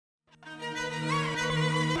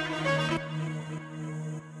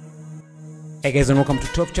Hey guys, and welcome to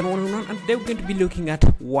Top Channel 101, and today we're going to be looking at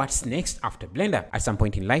what's next after Blender. At some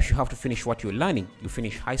point in life, you have to finish what you're learning. You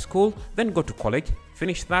finish high school, then go to college,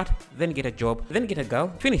 finish that, then get a job, then get a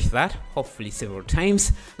girl, finish that, hopefully several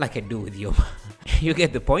times, like I do with you. You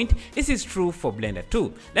get the point? This is true for Blender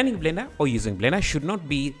too. Learning Blender or using Blender should not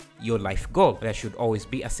be your life goal. There should always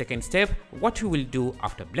be a second step, what you will do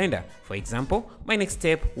after Blender. For example, my next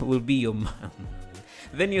step will be your mom.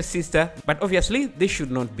 Then your sister, but obviously this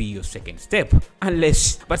should not be your second step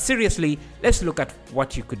but seriously, let's look at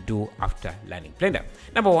what you could do after learning Blender.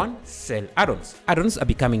 Number one, sell add-ons. Add-ons are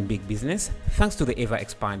becoming big business thanks to the ever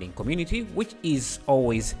expanding community, which is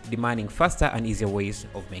always demanding faster and easier ways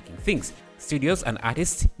of making things. Studios and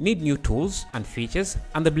artists need new tools and features,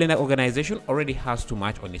 and the Blender organization already has too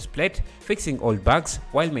much on its plate, fixing old bugs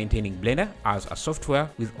while maintaining Blender as a software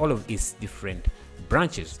with all of its different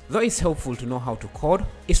branches. Though it's helpful to know how to code,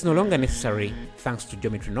 it's no longer necessary thanks to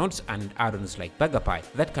geometry nodes and add-ons like BurgerPie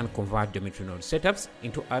that can convert geometry node setups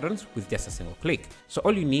into add-ons with just a single click. So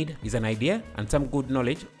all you need is an idea and some good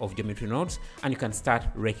knowledge of geometry nodes, and you can start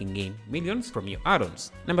raking in millions from your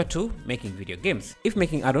add-ons. Number two, making video games. If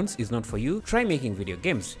making add-ons is not for you, try making video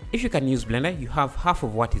games. If you can use Blender, you have half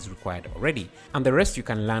of what is required already, and the rest you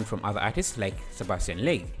can learn from other artists like Sebastian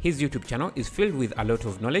Legg. His YouTube channel is filled with a lot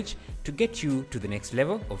of knowledge to get you to the next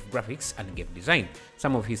level of graphics and game design.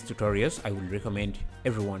 Some of his tutorials I will recommend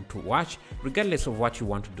everyone to watch regardless of what you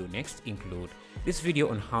want to do next include this video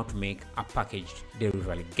on how to make a packaged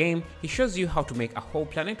derivative game. He shows you how to make a whole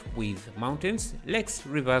planet with mountains, lakes,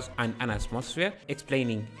 rivers and an atmosphere,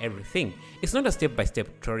 explaining everything. It's not a step-by-step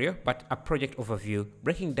tutorial but a project overview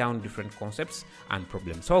breaking down different concepts and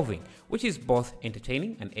problem solving, which is both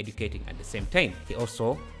entertaining and educating at the same time. He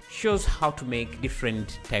also shows how to make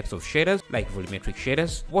different types of shaders like volumetric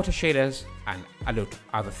shaders, water shaders and a lot of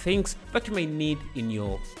other things that you may need in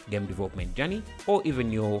your game development journey or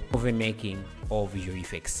even your movie making or visual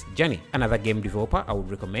effects journey. Another game developer I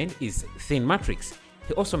would recommend is Thin Matrix.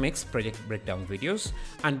 He also makes project breakdown videos,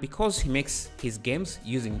 and because he makes his games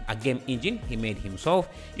using a game engine he made himself,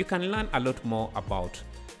 you can learn a lot more about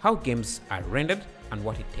how games are rendered and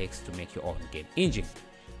what it takes to make your own game engine.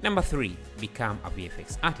 Number three, become a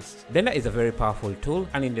VFX artist. Blender is a very powerful tool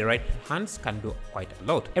and in the right hands can do quite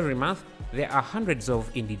a lot. Every month, there are hundreds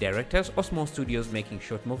of indie directors or small studios making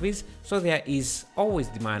short movies, so there is always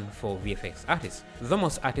demand for VFX artists. Though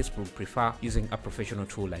most artists would prefer using a professional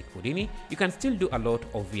tool like Houdini, you can still do a lot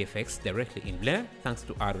of VFX directly in Blender thanks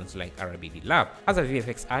to add-ons like RBD Lab. As a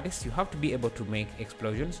VFX artist, you have to be able to make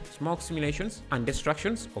explosions, smoke simulations, and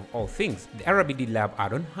destructions of all things. The RBD Lab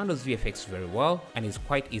add-on handles VFX very well and is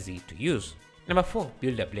quite easy to use. Number four,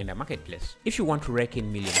 build a Blender marketplace. If you want to rake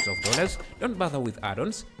in millions of dollars, don't bother with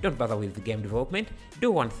add-ons, don't bother with game development,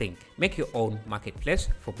 do one thing, make your own marketplace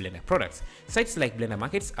for Blender products. Sites like Blender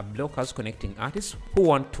Markets are blockers connecting artists who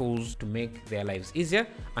want tools to make their lives easier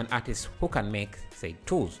and artists who can make said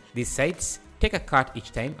tools. These sites take a cut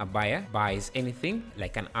each time a buyer buys anything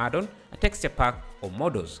like an add-on, a texture pack or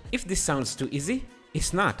models. If this sounds too easy,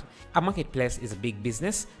 it's not. A marketplace is a big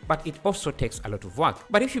business, but it also takes a lot of work.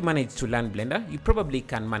 But if you manage to learn Blender, you probably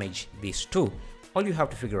can manage this too. All you have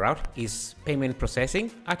to figure out is payment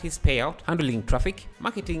processing, artist payout, handling traffic,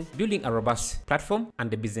 marketing, building a robust platform,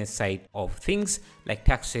 and the business side of things like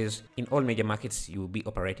taxes in all major markets you will be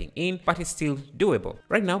operating in, but it's still doable.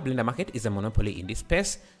 Right now, Blender Market is a monopoly in this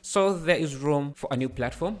space, so there is room for a new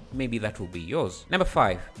platform. Maybe that will be yours. Number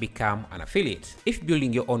five, become an affiliate. If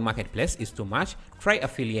building your own marketplace is too much, try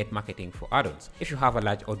affiliate marketing for add-ons. If you have a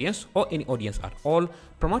large audience or any audience at all,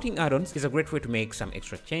 promoting add-ons is a great way to make some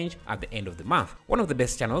extra change at the end of the month. One of the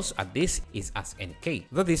best channels at this is Ask NK.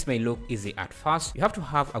 Though this may look easy at first, you have to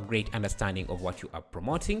have a great understanding of what you are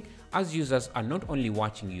promoting, as users are not only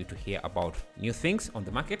watching you to hear about new things on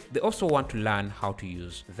the market, they also want to learn how to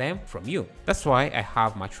use them from you. That's why I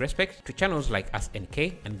have much respect to channels like Ask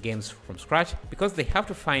NK and Games from Scratch, because they have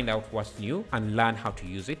to find out what's new and learn how to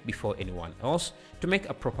use it before anyone else to make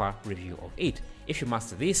a proper review of it. If you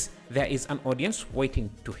master this, there is an audience waiting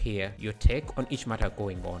to hear your take on each matter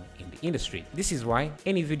going on in the industry. This is why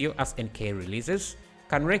any video as NK releases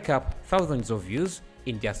can rake up thousands of views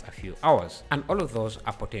in just a few hours, and all of those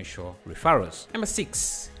are potential referrals. Number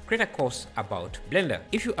six, create a course about Blender.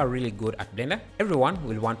 If you are really good at Blender, everyone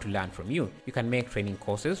will want to learn from you. You can make training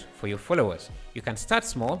courses for your followers. You can start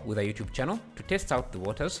small with a YouTube channel to test out the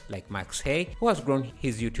waters, like Max Hay, who has grown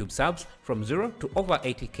his YouTube subs from 0 to over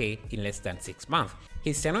 80k in less than 6 months.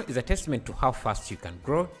 His channel is a testament to how fast you can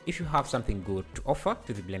grow if you have something good to offer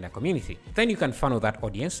to the Blender community. Then you can funnel that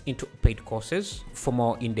audience into paid courses for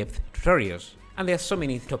more in-depth tutorials. and there are so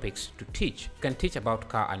many topics to teach. You can teach about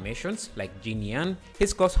car animations like Jin Yan.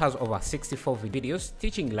 His course has over 64 videos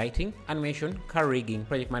teaching lighting, animation, car rigging,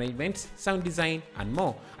 project management, sound design, and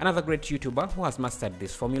more. Another great YouTuber who has mastered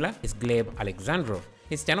this formula is Gleb Alexandrov.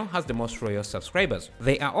 His channel has the most loyal subscribers.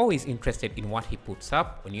 They are always interested in what he puts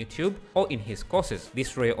up on YouTube or in his courses.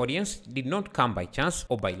 This loyal audience did not come by chance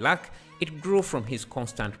or by luck. It grew from his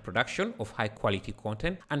constant production of high-quality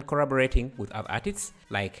content and collaborating with other artists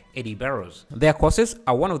like Eddie Barrows. Their courses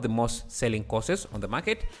are one of the most selling courses on the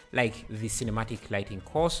market, like the cinematic lighting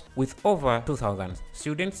course with over 2,000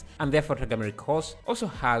 students, and their photogrammetry course also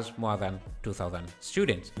has more than 2,000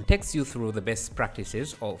 students and takes you through the best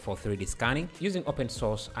practices for 3D scanning using open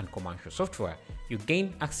source and commercial software. You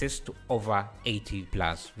gain access to over 80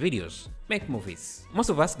 plus videos. Make movies. Most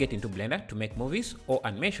of us get into Blender to make movies or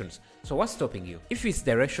animations. So what's stopping you? If it's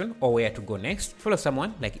direction or where to go next, follow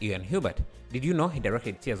someone like Ian Hubert. Did you know he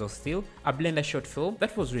directed Tears of Steel, a Blender short film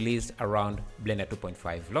that was released around Blender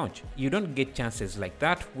 2.5 launch? You don't get chances like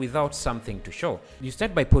that without something to show. You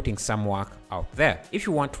start by putting some work out there. If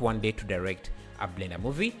you want one day to direct a Blender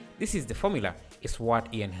movie, this is the formula. It's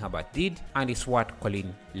what Ian Hubert did, and it's what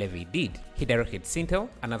Colin Levy did. He directed Sintel,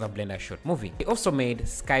 another Blender short movie. He also made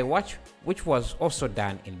Skywatch, which was also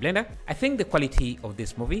done in Blender. I think the quality of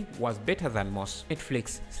this movie was better than most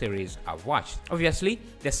Netflix series I've watched. Obviously,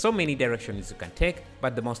 there's so many directions you can take,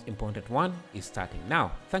 but the most important one is starting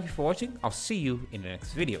now. Thank you for watching. I'll see you in the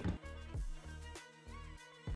next video.